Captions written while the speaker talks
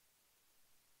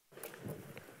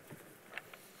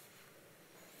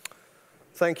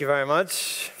Thank you very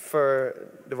much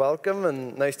for the welcome,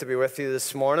 and nice to be with you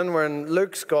this morning. We're in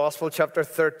Luke's Gospel, chapter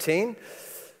 13,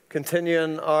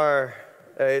 continuing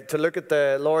to look at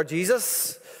the Lord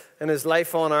Jesus and his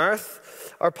life on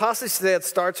earth. Our passage today, it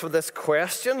starts with this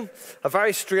question, a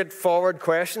very straightforward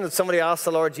question that somebody asked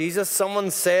the Lord Jesus. Someone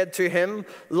said to him,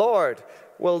 "Lord,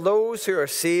 will those who are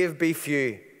saved be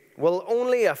few? Will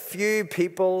only a few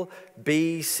people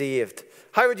be saved?"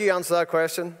 How would you answer that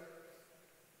question?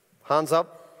 Hands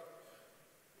up.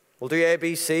 We'll do A,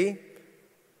 B, C.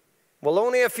 Will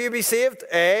only a few be saved?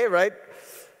 A, right?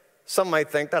 Some might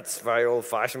think that's very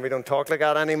old-fashioned. We don't talk like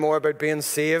that anymore about being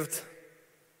saved.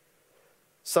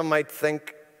 Some might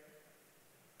think,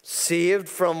 saved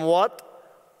from what?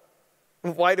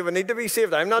 Why do we need to be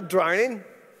saved? I'm not drowning.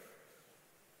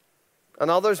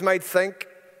 And others might think,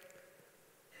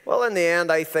 well, in the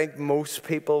end, I think most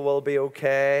people will be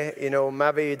okay.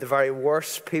 Maybe the very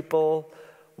worst people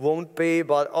won't be,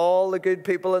 but all the good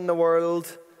people in the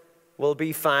world will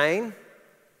be fine.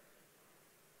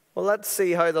 Well, let's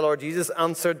see how the Lord Jesus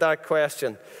answered that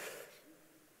question.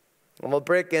 And we'll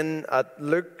break in at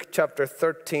Luke chapter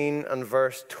 13 and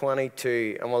verse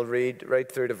 22, and we'll read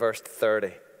right through to verse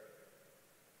 30.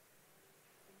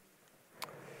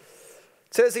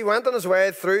 It says, he went on his way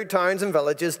through towns and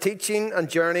villages, teaching and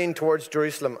journeying towards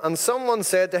Jerusalem. And someone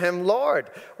said to him,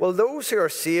 "Lord, will those who are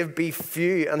saved be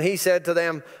few?" And he said to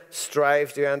them,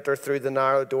 "Strive to enter through the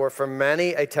narrow door, for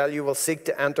many, I tell you, will seek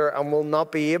to enter and will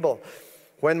not be able.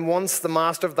 When once the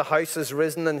master of the house has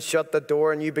risen and shut the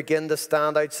door, and you begin to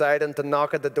stand outside and to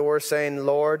knock at the door, saying,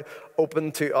 'Lord,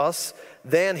 open to us,'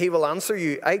 then he will answer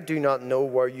you, 'I do not know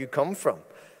where you come from.'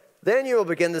 Then you will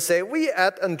begin to say, 'We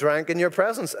ate and drank in your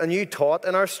presence, and you taught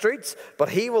in our streets.' But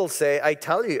he will say, 'I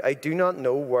tell you, I do not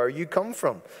know where you come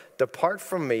from. Depart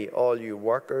from me, all you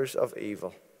workers of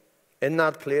evil.' In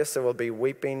that place there will be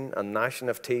weeping and gnashing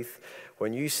of teeth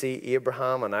when you see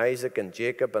Abraham and Isaac and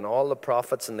Jacob and all the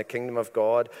prophets in the kingdom of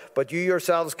God, but you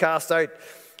yourselves cast out.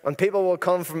 And people will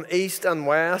come from east and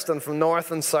west and from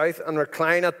north and south and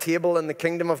recline at table in the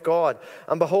kingdom of God.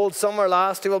 And behold, some are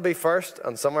last who will be first,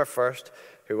 and some are first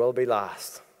who will be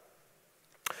last."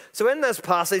 So in this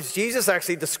passage, Jesus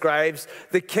actually describes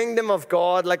the kingdom of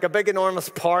God like a big, enormous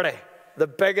party, the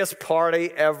biggest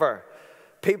party ever.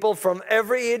 People from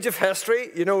every age of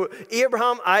history,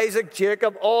 Abraham, Isaac,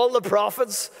 Jacob, all the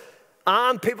prophets,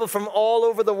 and people from all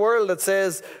over the world. It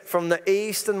says from the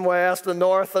east and west, the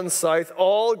north and south,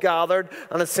 all gathered,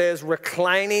 and it says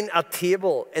reclining at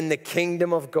table in the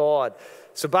kingdom of God.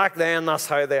 So back then, that's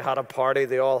how they had a party.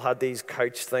 They all had these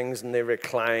couch things, and they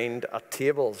reclined at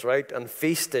tables, right, and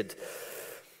feasted.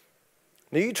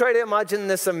 Now you try to imagine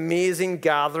this amazing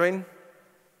gathering.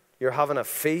 You're having a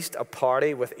feast, a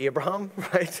party with Abraham,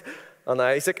 right, and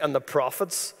Isaac and the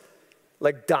prophets,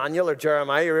 like Daniel or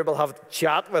Jeremiah. You're able to have a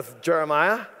chat with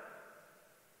Jeremiah.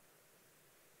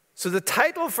 So the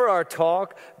title for our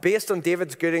talk, based on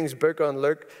David Gooding's book on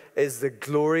Luke, is The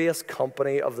Glorious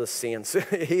Company of the Saints.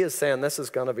 He is saying this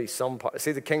is going to be some party.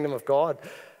 See, the kingdom of God,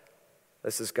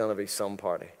 this is going to be some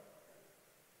party.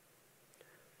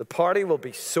 The party will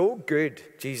be so good,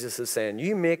 Jesus is saying,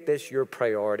 you make this your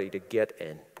priority to get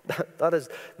in. That is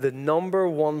the number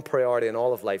one priority in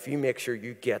all of life. You make sure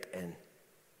you get in.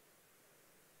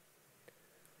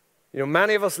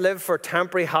 Many of us live for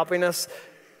temporary happiness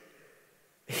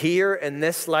here in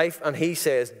this life, and he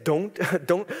says, don't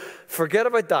forget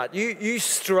about that. You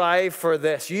strive for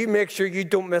this. You make sure you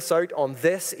don't miss out on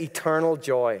this eternal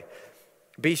joy.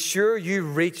 Be sure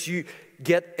you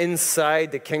get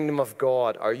inside the kingdom of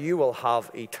God, or you will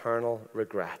have eternal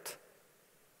regret.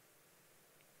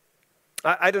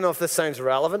 I don't know if this sounds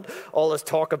relevant. All this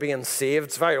talk of being saved,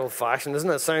 it's very old-fashioned, isn't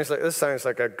it? This sounds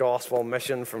like a gospel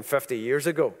mission from 50 years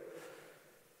ago.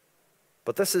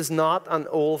 But this is not an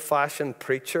old-fashioned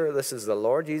preacher. This is the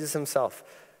Lord Jesus himself.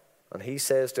 And he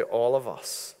says to all of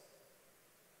us,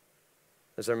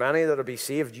 is there many that will be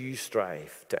saved? You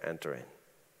strive to enter in.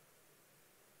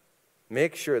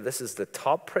 Make sure this is the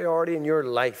top priority in your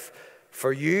life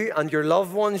for you and your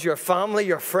loved ones, your family,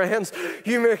 your friends.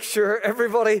 You make sure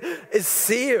everybody is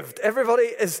saved.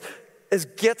 Everybody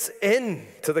gets in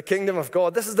to the kingdom of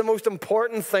God. This is the most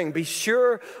important thing. Be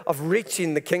sure of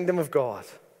reaching the kingdom of God.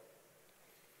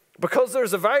 Because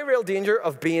there's a very real danger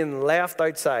of being left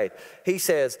outside. He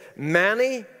says,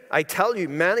 many, I tell you,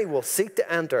 many will seek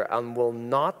to enter and will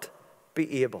not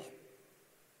be able.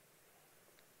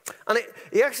 And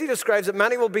he actually describes that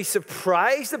many will be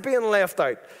surprised at being left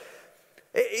out.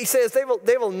 He says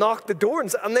they will knock the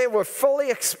doors, and they were fully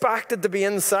expected to be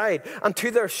inside. And to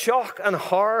their shock and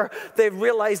horror, they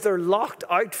realize they're locked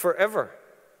out forever.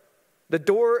 The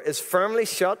door is firmly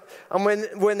shut. And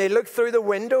when they look through the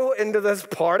window into this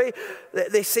party,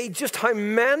 they see just how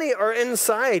many are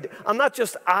inside. And that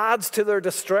just adds to their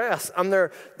distress. And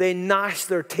they gnash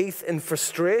their teeth in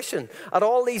frustration at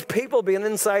all these people being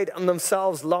inside and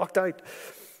themselves locked out.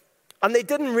 And they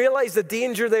didn't realize the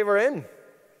danger they were in.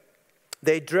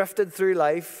 They drifted through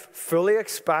life fully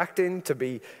expecting to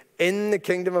be in the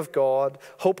kingdom of God,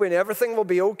 hoping everything will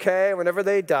be okay whenever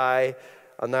they die.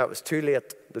 And now it was too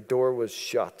late. The door was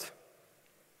shut.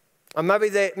 And maybe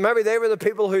they were the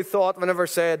people who thought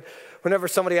whenever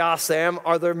somebody asked them,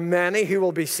 are there many who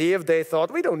will be saved? They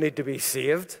thought, we don't need to be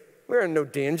saved. We're in no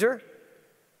danger.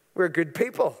 We're good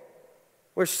people.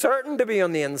 We're certain to be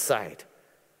on the inside.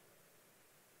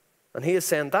 And he is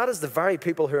saying that is the very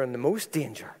people who are in the most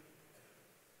danger.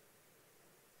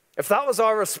 If that was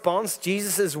our response,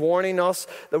 Jesus is warning us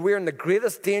that we're in the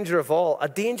greatest danger of all, a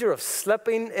danger of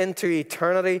slipping into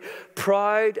eternity,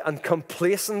 proud and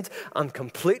complacent and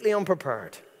completely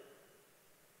unprepared.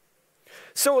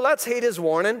 So let's heed his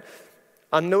warning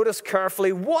and notice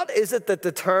carefully, what is it that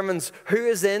determines who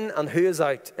is in and who is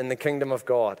out in the kingdom of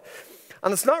God?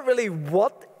 And it's not really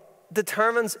what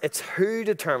determines, it's who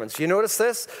determines. You notice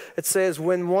this? It says,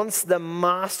 when once the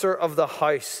master of the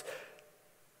house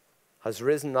has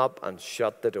risen up and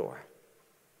shut the door.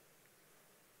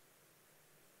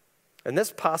 In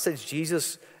this passage,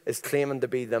 Jesus is claiming to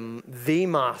be the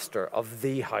master of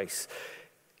the house.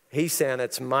 He's saying,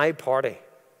 it's my party.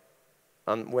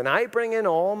 And when I bring in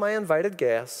all my invited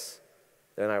guests,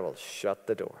 then I will shut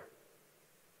the door.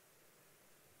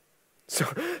 So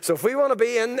if we want to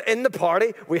be in the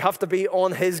party, we have to be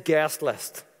on his guest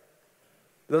list.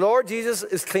 The Lord Jesus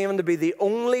is claiming to be the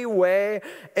only way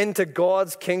into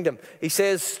God's kingdom. He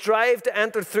says, strive to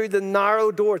enter through the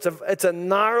narrow door. It's a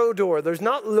narrow door. There's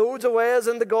not loads of ways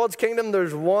into God's kingdom.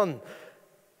 There's one.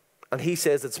 And he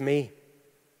says, it's me.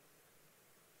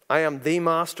 I am the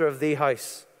master of the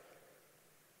house.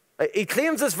 He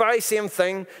claims this very same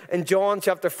thing in John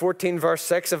chapter 14, verse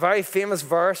 6, a very famous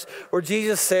verse where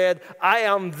Jesus said, I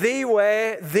am the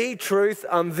way, the truth,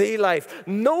 and the life.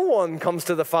 No one comes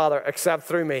to the Father except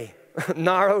through me.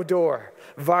 Narrow door,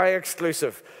 very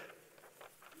exclusive.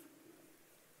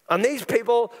 And these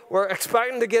people were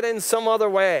expecting to get in some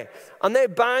other way. And they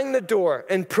bang the door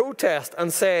in protest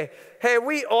and say, hey,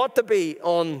 we ought to be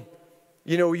on,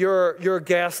 your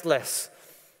guest list.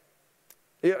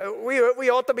 We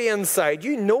ought to be inside.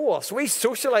 You know us. We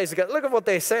socialize together. Look at what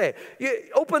they say.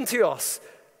 Open to us.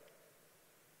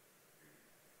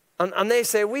 And they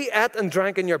say, we ate and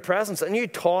drank in your presence, and you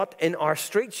taught in our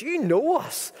streets. You know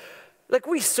us. Like,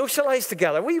 we socialize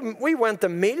together. We went to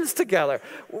meals together.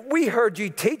 We heard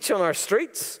you teach on our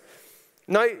streets.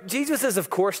 Now, Jesus is, of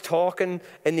course, talking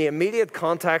in the immediate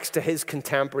context to his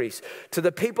contemporaries, to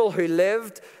the people who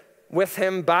lived with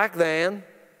him back then,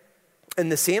 in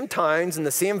the same towns, in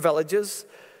the same villages.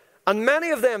 And many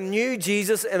of them knew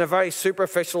Jesus in a very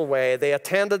superficial way. They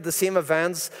attended the same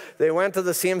events. They went to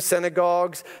the same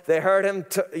synagogues. They heard him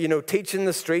teach in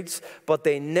the streets. But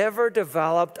they never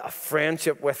developed a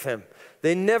friendship with him.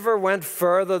 They never went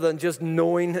further than just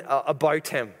knowing about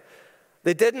him.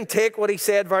 They didn't take what he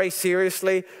said very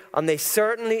seriously. And they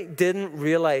certainly didn't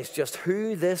realize just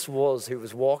who this was who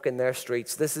was walking their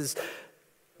streets. This is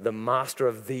the master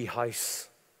of the house.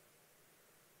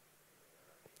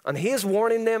 And he is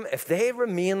warning them, if they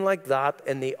remain like that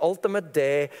in the ultimate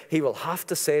day, he will have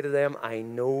to say to them, I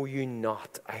know you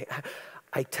not.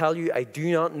 I tell you, I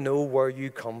do not know where you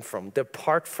come from.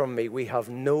 Depart from me. We have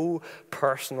no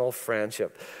personal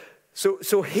friendship.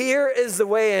 So here is the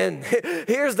way in.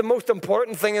 Here's the most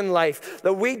important thing in life,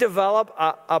 that we develop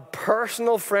a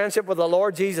personal friendship with the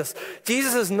Lord Jesus.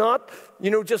 Jesus is not,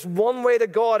 just one way to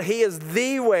God. He is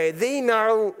the way, the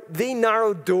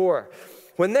narrow door.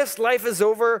 When this life is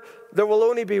over, there will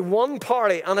only be one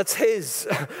party, and it's his.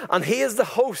 And he is the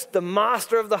host, the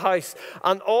master of the house.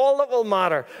 And all that will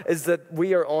matter is that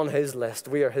we are on his list.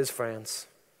 We are his friends.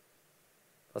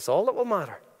 That's all that will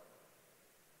matter.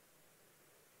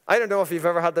 I don't know if you've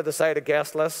ever had to decide a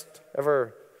guest list,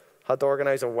 ever had to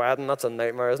organize a wedding. That's a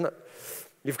nightmare, isn't it?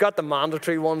 You've got the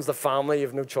mandatory ones, the family, you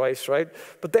have no choice, right?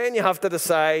 But then you have to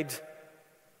decide,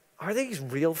 are these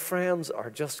real friends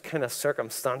or just kind of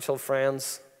circumstantial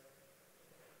friends?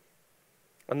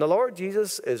 And the Lord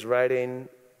Jesus is writing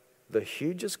the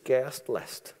hugest guest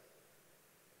list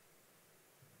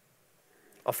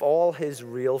of all his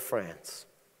real friends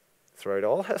throughout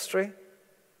all history,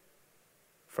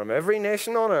 from every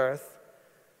nation on earth.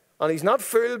 And he's not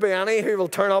fooled by any who will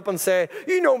turn up and say,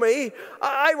 you know me,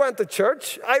 I went to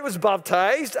church, I was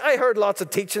baptized, I heard lots of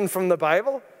teaching from the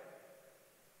Bible.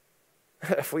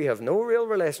 If we have no real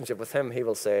relationship with him, he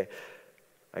will say,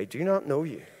 I do not know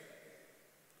you,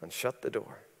 and shut the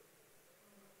door.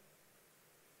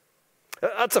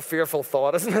 That's a fearful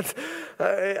thought, isn't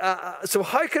it? So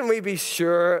how can we be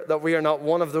sure that we are not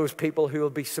one of those people who will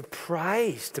be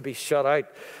surprised to be shut out?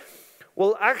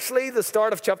 Well, actually, the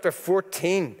start of chapter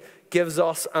 14 gives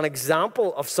us an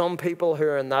example of some people who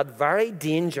are in that very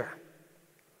danger.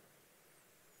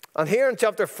 And here in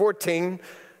chapter 14,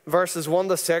 verses 1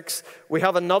 to 6, we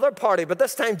have another party, but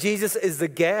this time Jesus is the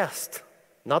guest,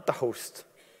 not the host.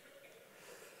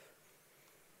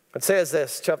 It says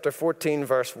this, chapter 14,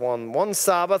 verse 1. One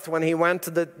Sabbath, when he went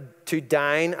to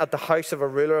dine at the house of a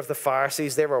ruler of the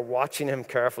Pharisees, they were watching him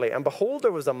carefully. And behold,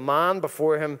 there was a man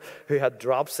before him who had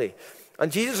dropsy.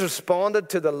 And Jesus responded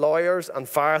to the lawyers and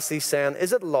Pharisees, saying,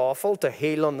 Is it lawful to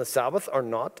heal on the Sabbath or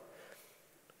not?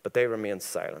 But they remained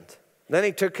silent. Then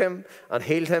he took him and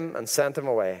healed him and sent him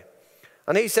away.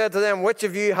 And he said to them, Which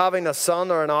of you, having a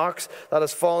son or an ox that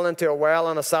has fallen into a well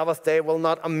on a Sabbath day, will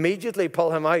not immediately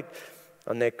pull him out?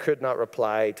 And they could not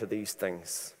reply to these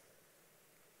things.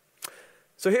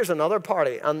 So here's another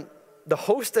party. And the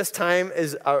host this time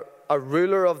is a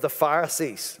ruler of the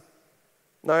Pharisees.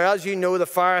 Now, as you know, the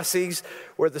Pharisees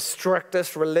were the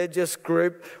strictest religious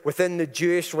group within the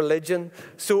Jewish religion.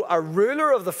 So a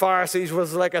ruler of the Pharisees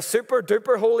was like a super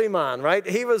duper holy man, right?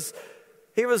 He was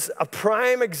a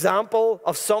prime example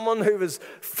of someone who was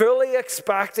fully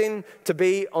expecting to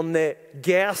be on the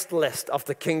guest list of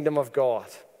the kingdom of God.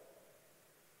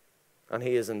 And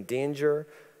he is in danger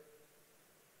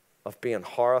of being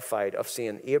horrified, of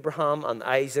seeing Abraham and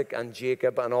Isaac and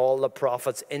Jacob and all the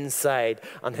prophets inside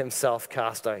and himself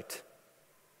cast out.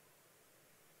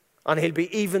 And he'll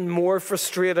be even more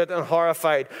frustrated and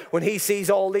horrified when he sees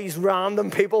all these random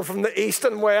people from the east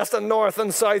and west and north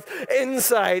and south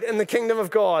inside in the kingdom of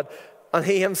God, and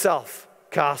he himself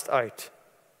cast out.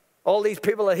 All these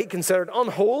people that he considered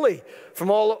unholy from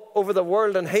all over the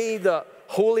world, and he, the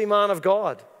holy man of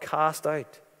God, cast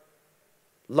out,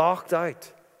 locked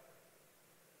out.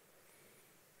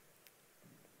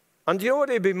 And do you know what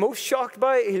he'd be most shocked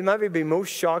by? He'll maybe be most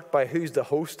shocked by who's the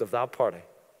host of that party.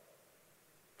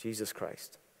 Jesus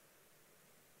Christ.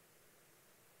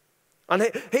 And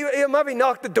he'll maybe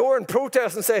knock the door and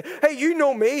protest and say, Hey, you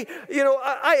know me. You know,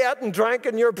 I ate and drank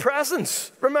in your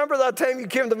presence. Remember that time you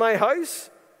came to my house?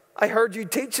 I heard you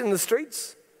teach in the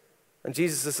streets. And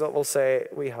Jesus will say,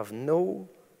 we have no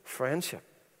friendship.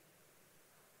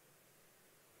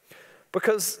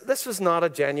 Because this was not a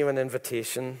genuine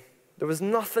invitation. There was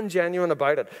nothing genuine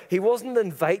about it. He wasn't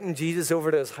inviting Jesus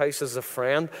over to his house as a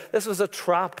friend. This was a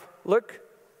trap. Look.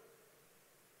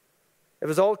 It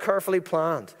was all carefully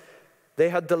planned. They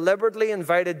had deliberately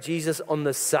invited Jesus on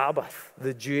the Sabbath,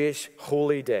 the Jewish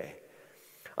holy day.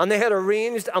 And they had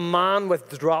arranged a man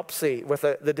with dropsy, with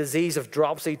the disease of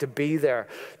dropsy, to be there,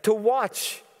 to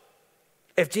watch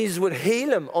if Jesus would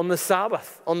heal him on the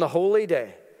Sabbath, on the holy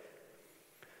day.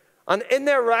 And in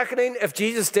their reckoning, if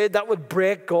Jesus did, that would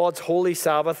break God's holy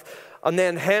Sabbath. And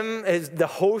then the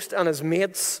host and his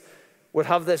mates would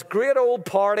have this great old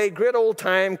party, great old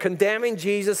time, condemning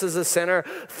Jesus as a sinner,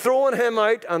 throwing him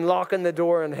out and locking the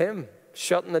door on him,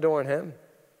 shutting the door on him.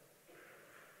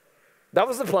 That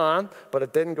was the plan, but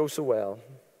it didn't go so well.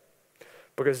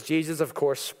 Because Jesus, of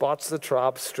course, spots the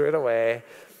trap straight away,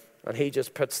 and he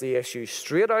just puts the issue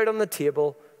straight out on the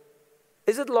table.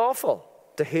 Is it lawful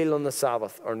to heal on the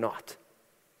Sabbath or not?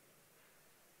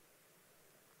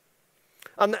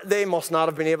 And they must not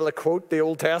have been able to quote the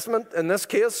Old Testament in this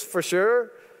case, for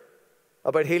sure,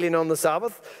 about healing on the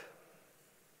Sabbath.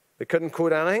 They couldn't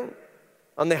quote anything.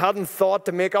 And they hadn't thought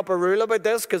to make up a rule about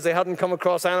this because they hadn't come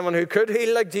across anyone who could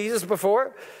heal like Jesus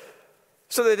before.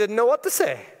 So they didn't know what to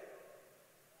say.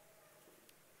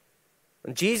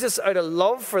 And Jesus, out of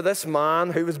love for this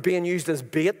man who was being used as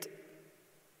bait,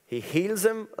 he heals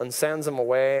him and sends him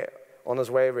away on his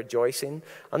way rejoicing.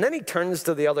 And then he turns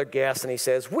to the other guests and he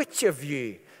says, Which of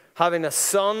you, having a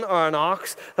son or an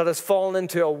ox that has fallen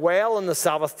into a well on the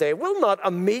Sabbath day, will not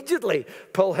immediately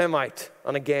pull him out?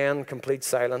 And again, complete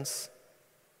silence.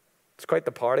 It's quite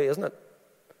the party, isn't it?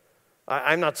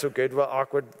 I'm not so good with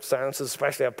awkward silences,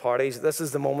 especially at parties. This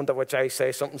is the moment at which I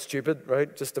say something stupid,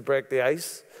 right, just to break the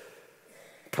ice.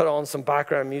 Put on some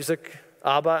background music.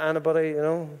 ABBA, anybody, you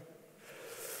know?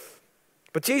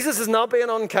 But Jesus is not being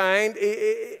unkind.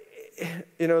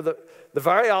 The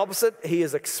very opposite. He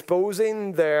is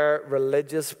exposing their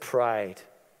religious pride.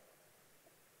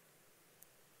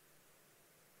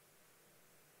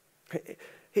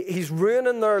 He's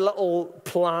ruining their little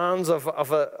plans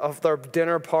of their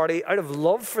dinner party out of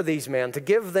love for these men, to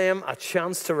give them a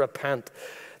chance to repent.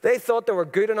 They thought they were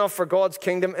good enough for God's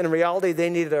kingdom. In reality, they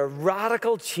needed a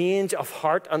radical change of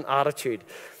heart and attitude.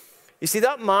 You see,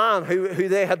 that man who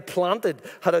they had planted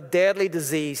had a deadly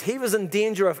disease. He was in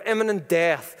danger of imminent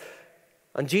death,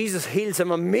 and Jesus heals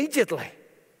him immediately.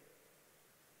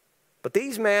 But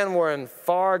these men were in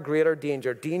far greater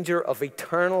danger of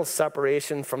eternal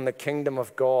separation from the kingdom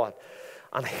of God.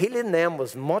 And healing them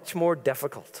was much more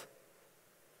difficult.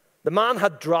 The man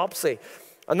had dropsy,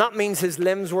 and that means his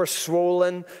limbs were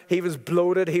swollen, he was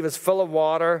bloated, he was full of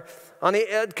water, and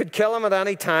it could kill him at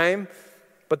any time.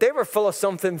 But they were full of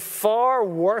something far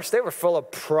worse. They were full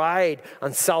of pride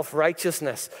and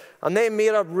self-righteousness. And they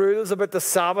made up rules about the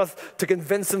Sabbath to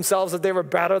convince themselves that they were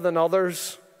better than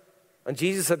others. And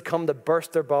Jesus had come to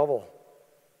burst their bubble.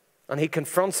 And he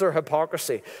confronts their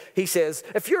hypocrisy. He says,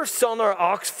 if your son or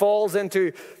ox falls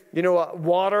into,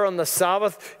 water on the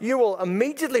Sabbath, you will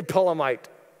immediately pull him out.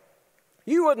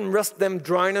 You wouldn't risk them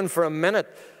drowning for a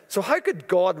minute. So how could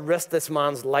God risk this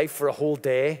man's life for a whole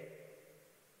day?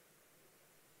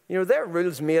 Their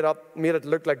rules made it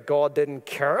look like God didn't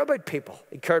care about people.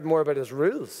 He cared more about his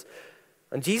rules.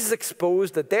 And Jesus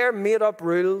exposed that their made-up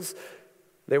rules,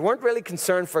 they weren't really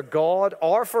concerned for God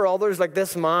or for others like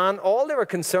this man. All they were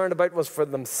concerned about was for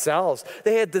themselves.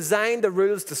 They had designed the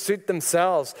rules to suit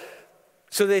themselves.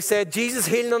 So they said, Jesus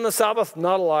healing on the Sabbath,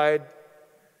 not allowed.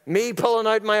 Me pulling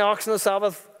out my ox on the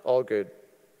Sabbath, all good.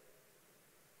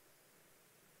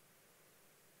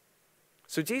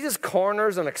 So Jesus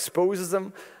corners and exposes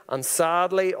them, and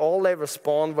sadly, all they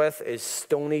respond with is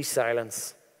stony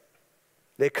silence.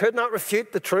 They could not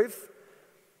refute the truth,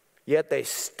 yet they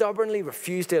stubbornly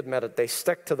refuse to admit it. They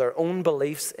stick to their own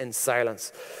beliefs in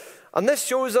silence. And this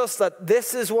shows us that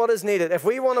this is what is needed. If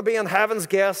we want to be on heaven's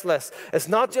guest list, it's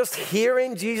not just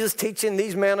hearing Jesus teaching.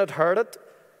 These men had heard it.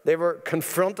 They were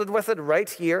confronted with it right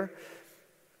here.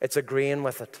 It's agreeing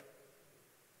with it.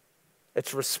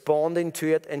 It's responding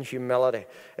to it in humility.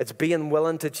 It's being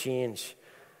willing to change.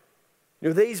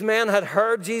 These men had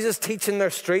heard Jesus teach in their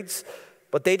streets,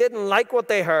 but they didn't like what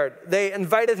they heard. They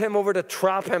invited him over to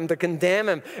trap him, to condemn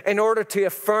him, in order to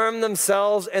affirm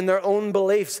themselves in their own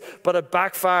beliefs, but it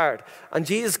backfired. And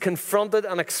Jesus confronted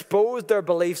and exposed their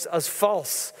beliefs as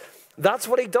false. That's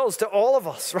what he does to all of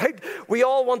us, right? We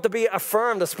all want to be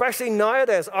affirmed, especially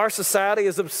nowadays. Our society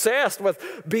is obsessed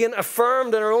with being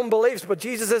affirmed in our own beliefs, but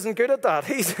Jesus isn't good at that.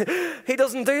 He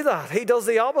doesn't do that. He does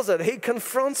the opposite. He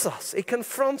confronts us. He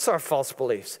confronts our false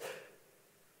beliefs.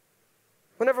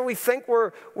 Whenever we think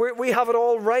we have it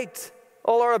all right,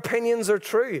 all our opinions are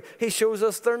true, he shows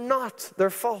us they're not.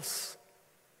 They're false.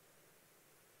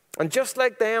 And just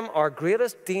like them, our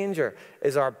greatest danger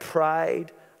is our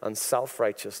pride and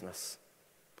self-righteousness.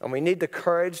 And we need the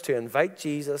courage to invite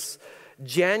Jesus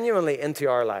genuinely into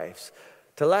our lives,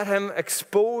 to let him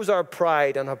expose our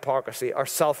pride and hypocrisy, our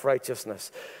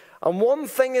self-righteousness. And one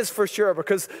thing is for sure,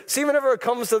 because see, whenever it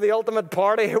comes to the ultimate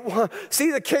party, see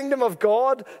the kingdom of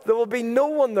God, there will be no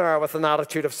one there with an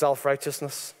attitude of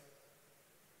self-righteousness.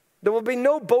 There will be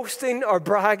no boasting or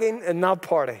bragging in that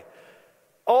party.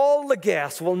 All the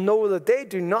guests will know that they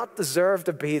do not deserve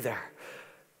to be there.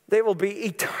 They will be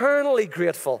eternally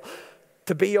grateful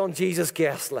to be on Jesus'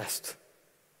 guest list.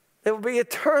 They will be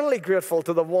eternally grateful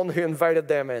to the one who invited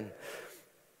them in.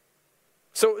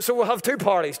 So we'll have two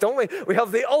parties, don't we? We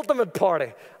have the ultimate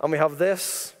party, and we have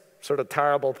this sort of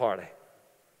terrible party.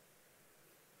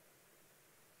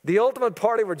 The ultimate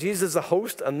party where Jesus is the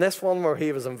host, and this one where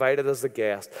he was invited as the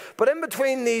guest. But in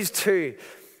between these two,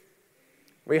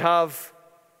 we have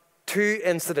two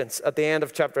incidents at the end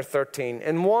of chapter 13.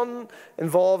 And one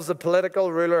involves the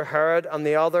political ruler Herod, and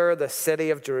the other the city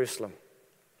of Jerusalem.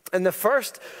 In the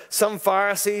first, some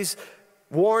Pharisees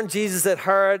warn Jesus that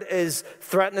Herod is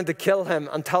threatening to kill him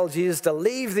and tell Jesus to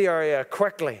leave the area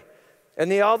quickly. In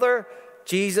the other,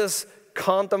 Jesus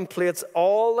contemplates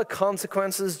all the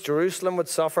consequences Jerusalem would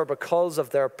suffer because of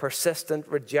their persistent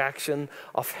rejection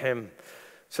of him.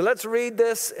 So let's read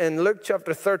this in Luke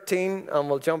chapter 13, and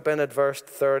we'll jump in at verse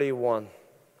 31.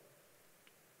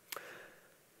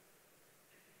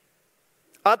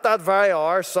 At that very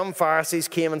hour, some Pharisees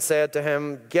came and said to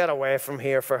him, "Get away from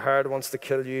here, for Herod wants to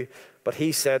kill you." But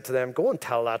he said to them, "Go and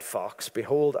tell that fox,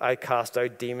 behold, I cast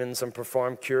out demons and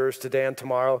perform cures today and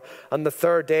tomorrow, and the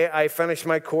third day I finish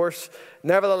my course.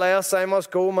 Nevertheless, I must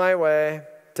go my way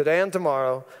today and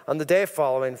tomorrow, and the day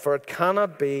following, for it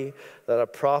cannot be that a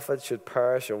prophet should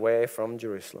perish away from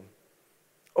Jerusalem.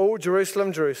 O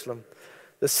Jerusalem, Jerusalem,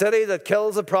 the city that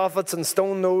kills the prophets and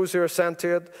stones those who are sent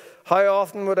to it, how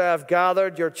often would I have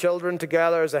gathered your children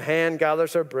together as a hen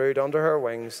gathers her brood under her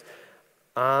wings,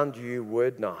 and you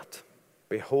would not.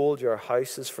 Behold, your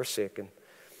house is forsaken.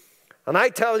 And I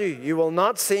tell you, you will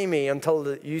not see me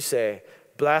until you say,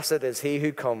 'Blessed is he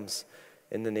who comes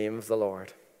in the name of the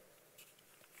Lord.'"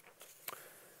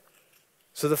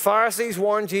 So the Pharisees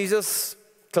warned Jesus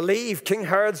to leave King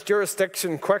Herod's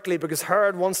jurisdiction quickly because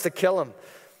Herod wants to kill him.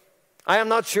 I am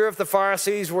not sure if the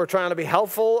Pharisees were trying to be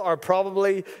helpful or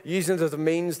probably using it as a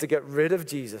means to get rid of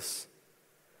Jesus.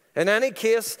 In any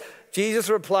case, Jesus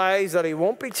replies that he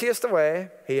won't be chased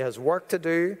away. He has work to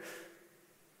do,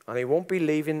 and he won't be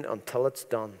leaving until it's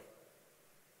done.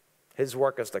 His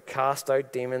work is to cast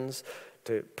out demons,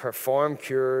 to perform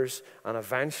cures, and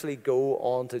eventually go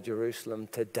on to Jerusalem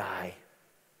to die.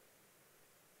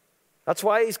 That's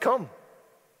why he's come.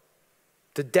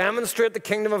 To demonstrate the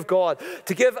kingdom of God,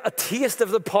 to give a taste of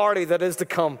the party that is to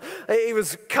come. He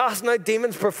was casting out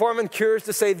demons, performing cures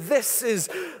to say, this is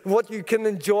what you can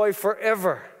enjoy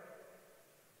forever.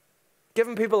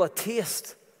 Giving people a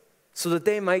taste so that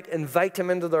they might invite him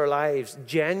into their lives,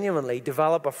 genuinely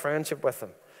develop a friendship with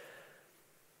him.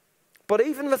 But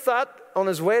even with that, on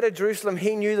his way to Jerusalem,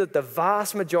 he knew that the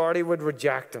vast majority would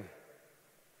reject him.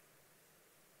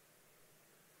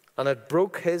 And it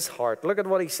broke his heart. Look at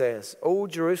what he says. "Oh,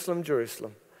 Jerusalem,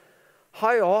 Jerusalem,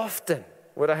 how often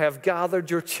would I have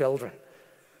gathered your children,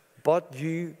 but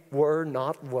you were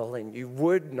not willing." You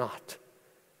would not.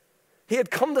 He had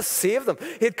come to save them.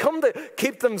 He had come to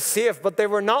keep them safe, but they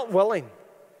were not willing.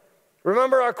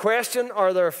 Remember our question,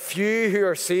 are there few who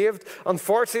are saved?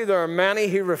 Unfortunately, there are many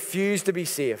who refuse to be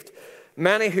saved.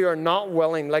 Many who are not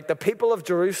willing, like the people of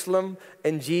Jerusalem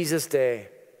in Jesus' day.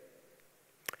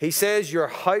 He says, your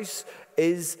house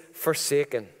is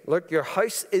forsaken. Look, your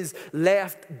house is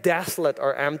left desolate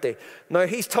or empty. Now,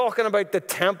 he's talking about the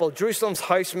temple. Jerusalem's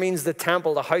house means the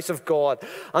temple, the house of God.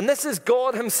 And this is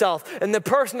God himself in the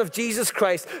person of Jesus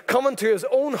Christ coming to his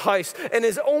own house in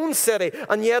his own city.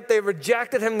 And yet they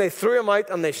rejected him, they threw him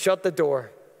out, and they shut the door.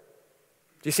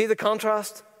 Do you see the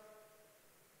contrast?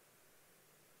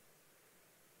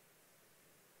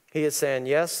 He is saying,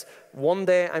 yes, one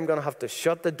day I'm going to have to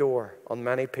shut the door on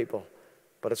many people,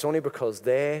 but it's only because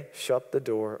they shut the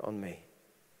door on me.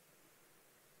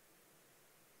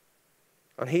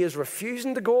 And he is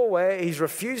refusing to go away. He's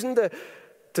refusing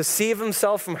to save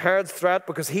himself from Herod's threat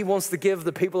because he wants to give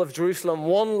the people of Jerusalem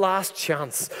one last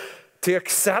chance to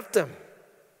accept him.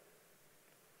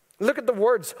 Look at the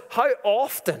words. How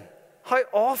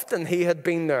often he had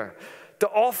been there to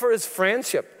offer his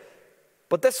friendship.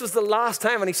 But this was the last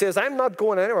time, and he says, I'm not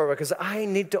going anywhere because I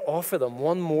need to offer them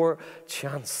one more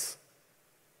chance.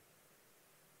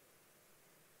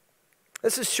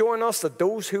 This is showing us that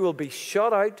those who will be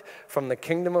shut out from the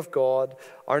kingdom of God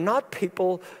are not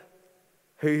people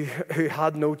who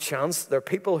had no chance. They're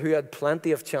people who had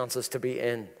plenty of chances to be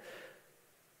in,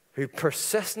 who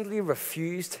persistently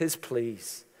refused his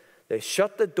pleas. They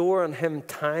shut the door on him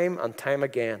time and time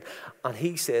again. And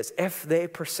he says, if they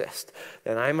persist,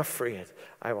 then I'm afraid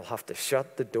I will have to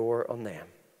shut the door on them.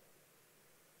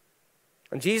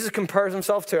 And Jesus compares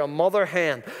himself to a mother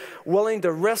hen willing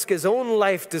to risk his own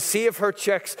life to save her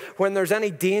chicks when there's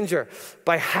any danger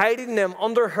by hiding them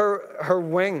under her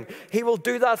wing. He will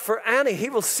do that for any. He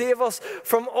will save us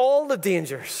from all the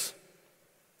dangers.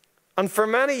 And for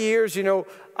many years,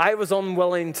 I was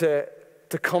unwilling to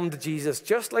come to Jesus,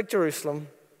 just like Jerusalem.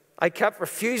 I kept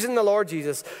refusing the Lord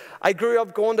Jesus. I grew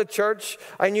up going to church.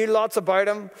 I knew lots about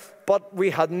him, but we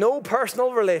had no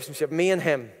personal relationship, me and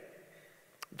him.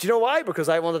 Do you know why? Because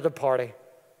I wanted to party,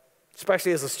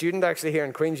 especially as a student actually here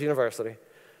in Queen's University.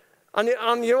 And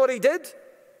you know what he did?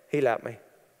 He let me.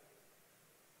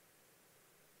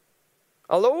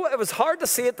 Although it was hard to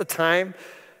see at the time,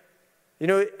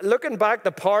 looking back,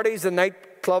 the parties, the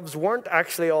nightclubs weren't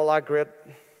actually all that great.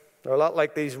 They're a lot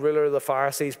like these ruler of the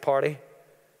Pharisees party.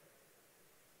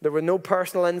 There were no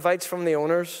personal invites from the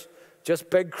owners, just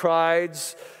big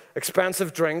crowds,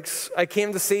 expensive drinks. I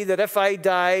came to see that if I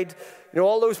died,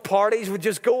 all those parties would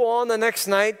just go on the next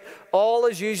night, all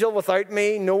as usual without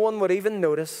me. No one would even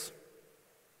notice.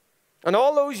 And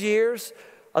all those years,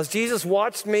 as Jesus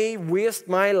watched me waste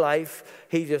my life,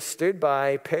 he just stood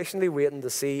by, patiently waiting to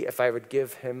see if I would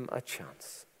give him a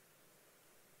chance.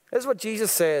 This is what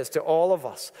Jesus says to all of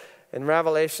us in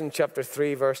Revelation chapter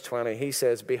 3, verse 20. He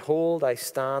says, behold, I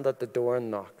stand at the door and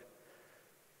knock.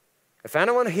 If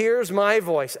anyone hears my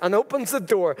voice and opens the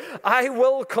door, I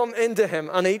will come into him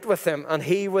and eat with him and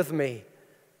he with me.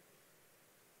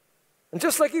 And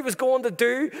just like he was going to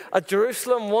do at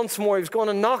Jerusalem once more, he was going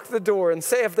to knock the door and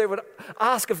say if they would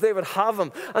ask if they would have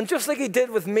him. And just like he did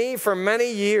with me for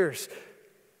many years,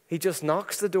 he just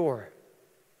knocks the door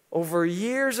over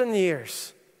years and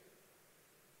years.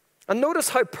 And notice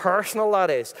how personal that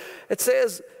is. It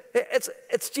says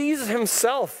it's Jesus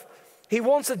himself He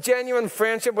wants a genuine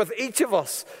friendship with each of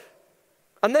us.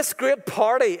 And this great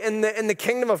party in the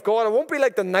kingdom of God, it won't be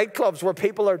like the nightclubs where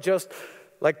people are just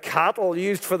like cattle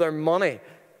used for their money.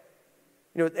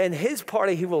 You know, in his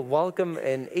party, he will welcome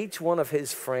in each one of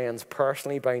his friends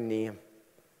personally by name.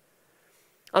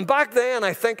 And back then,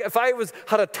 I think if I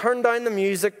had to turn down the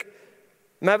music,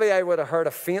 maybe I would have heard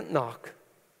a faint knock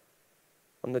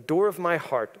on the door of my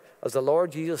heart as the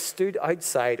Lord Jesus stood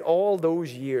outside all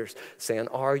those years saying,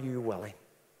 "Are you willing?"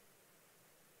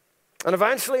 And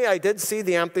eventually I did see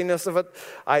the emptiness of it.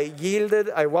 I yielded.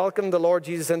 I welcomed the Lord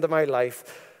Jesus into my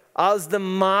life as the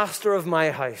master of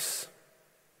my house.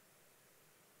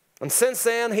 And since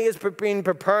then, he has been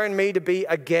preparing me to be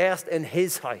a guest in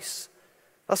his house.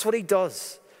 That's what he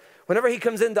does. Whenever he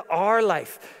comes into our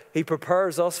life, he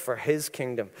prepares us for his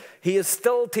kingdom. He is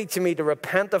still teaching me to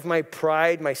repent of my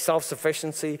pride, my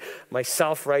self-sufficiency, my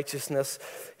self-righteousness.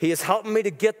 He is helping me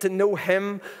to get to know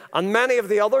him and many of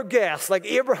the other guests like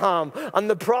Abraham and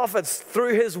the prophets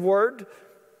through his word.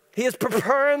 He is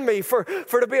preparing me for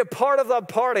to be a part of that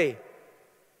party.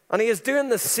 And he is doing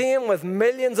the same with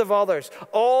millions of others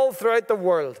all throughout the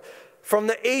world. From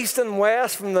the east and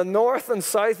west, from the north and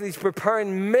south, he's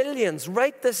preparing millions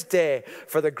right this day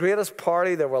for the greatest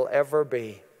party there will ever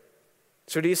be.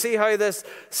 So do you see how this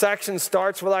section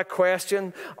starts with that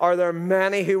question? Are there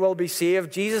many who will be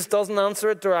saved? Jesus doesn't answer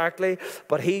it directly,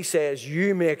 but he says,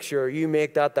 you make sure you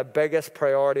make that the biggest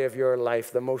priority of your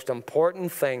life. The most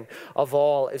important thing of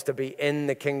all is to be in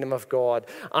the kingdom of God.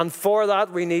 And for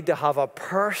that, we need to have a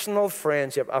personal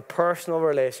friendship, a personal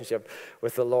relationship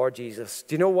with the Lord Jesus.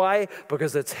 Do you know why?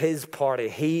 Because it's his party.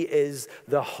 He is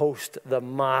the host, the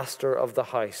master of the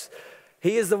house.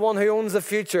 He is the one who owns the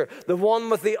future, the one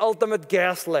with the ultimate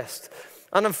guest list.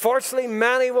 And unfortunately,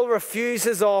 many will refuse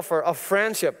his offer of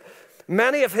friendship.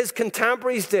 Many of his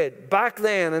contemporaries did back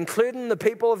then, including the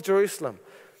people of Jerusalem.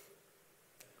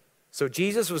 So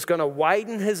Jesus was going to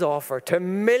widen his offer to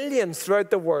millions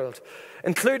throughout the world,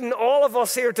 including all of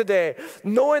us here today,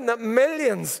 knowing that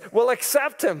millions will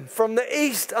accept him from the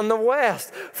east and the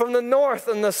west, from the north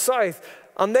and the south.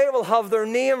 And they will have their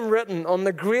name written on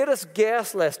the greatest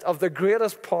guest list of the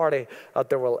greatest party that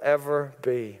there will ever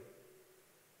be.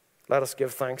 Let us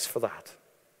give thanks for that.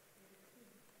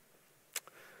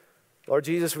 Lord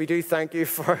Jesus, we do thank you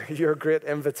for your great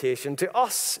invitation to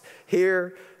us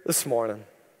here this morning.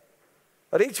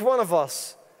 That each one of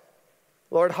us,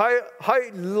 Lord, how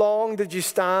long did you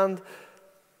stand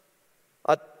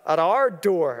at our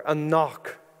door and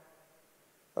knock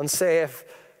and say,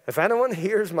 if anyone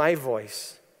hears my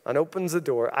voice and opens the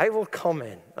door, I will come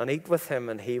in and eat with him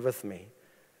and he with me.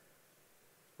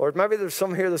 Lord, maybe there's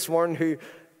some here this morning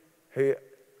who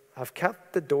have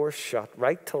kept the door shut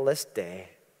right till this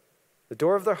day, the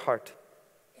door of their heart.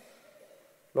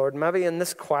 Lord, maybe in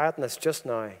this quietness just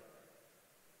now,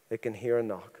 they can hear a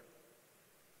knock.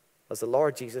 As the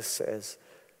Lord Jesus says,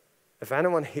 if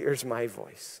anyone hears my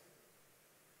voice,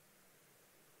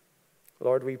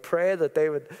 Lord, we pray that they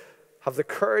would have the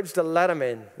courage to let him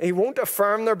in. He won't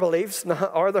affirm their beliefs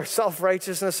or their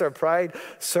self-righteousness or pride.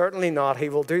 Certainly not. He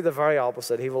will do the very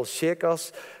opposite. He will shake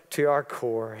us to our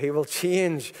core. He will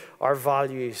change our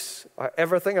values,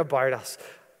 everything about us,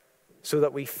 so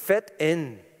that we fit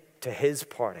in to his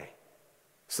party,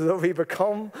 so that we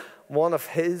become one of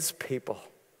his people.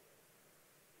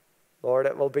 Lord,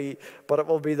 it will be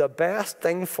the best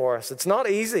thing for us. It's not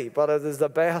easy, but it is the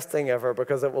best thing ever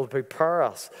because it will prepare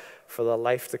us for the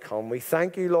life to come. We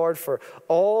thank you, Lord, for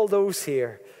all those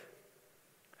here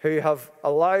who have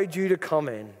allowed you to come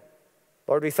in.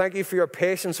 Lord, we thank you for your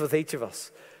patience with each of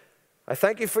us. I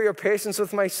thank you for your patience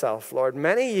with myself, Lord.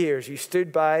 Many years you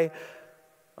stood by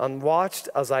and watched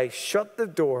as I shut the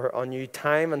door on you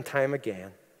time and time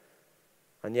again,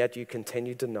 and yet you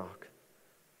continued to knock.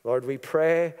 Lord, we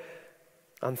pray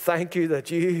and thank you that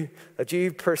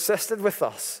you persisted with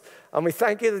us. And we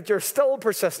thank you that you're still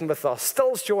persistent with us,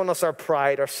 still showing us our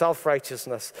pride, our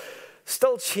self-righteousness,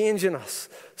 still changing us,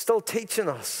 still teaching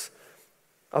us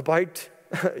about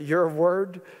your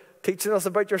word, teaching us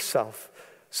about yourself,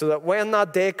 so that when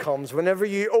that day comes, whenever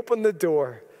you open the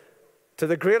door to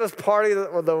the greatest party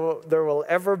that there will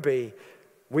ever be,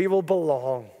 we will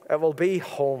belong. It will be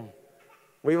home.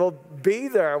 We will be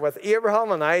there with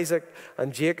Abraham and Isaac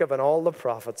and Jacob and all the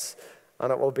prophets.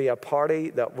 And it will be a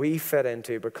party that we fit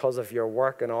into because of your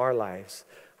work in our lives.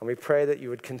 And we pray that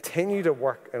you would continue to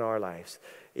work in our lives,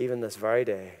 even this very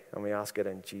day. And we ask it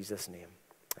in Jesus' name.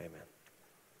 Amen.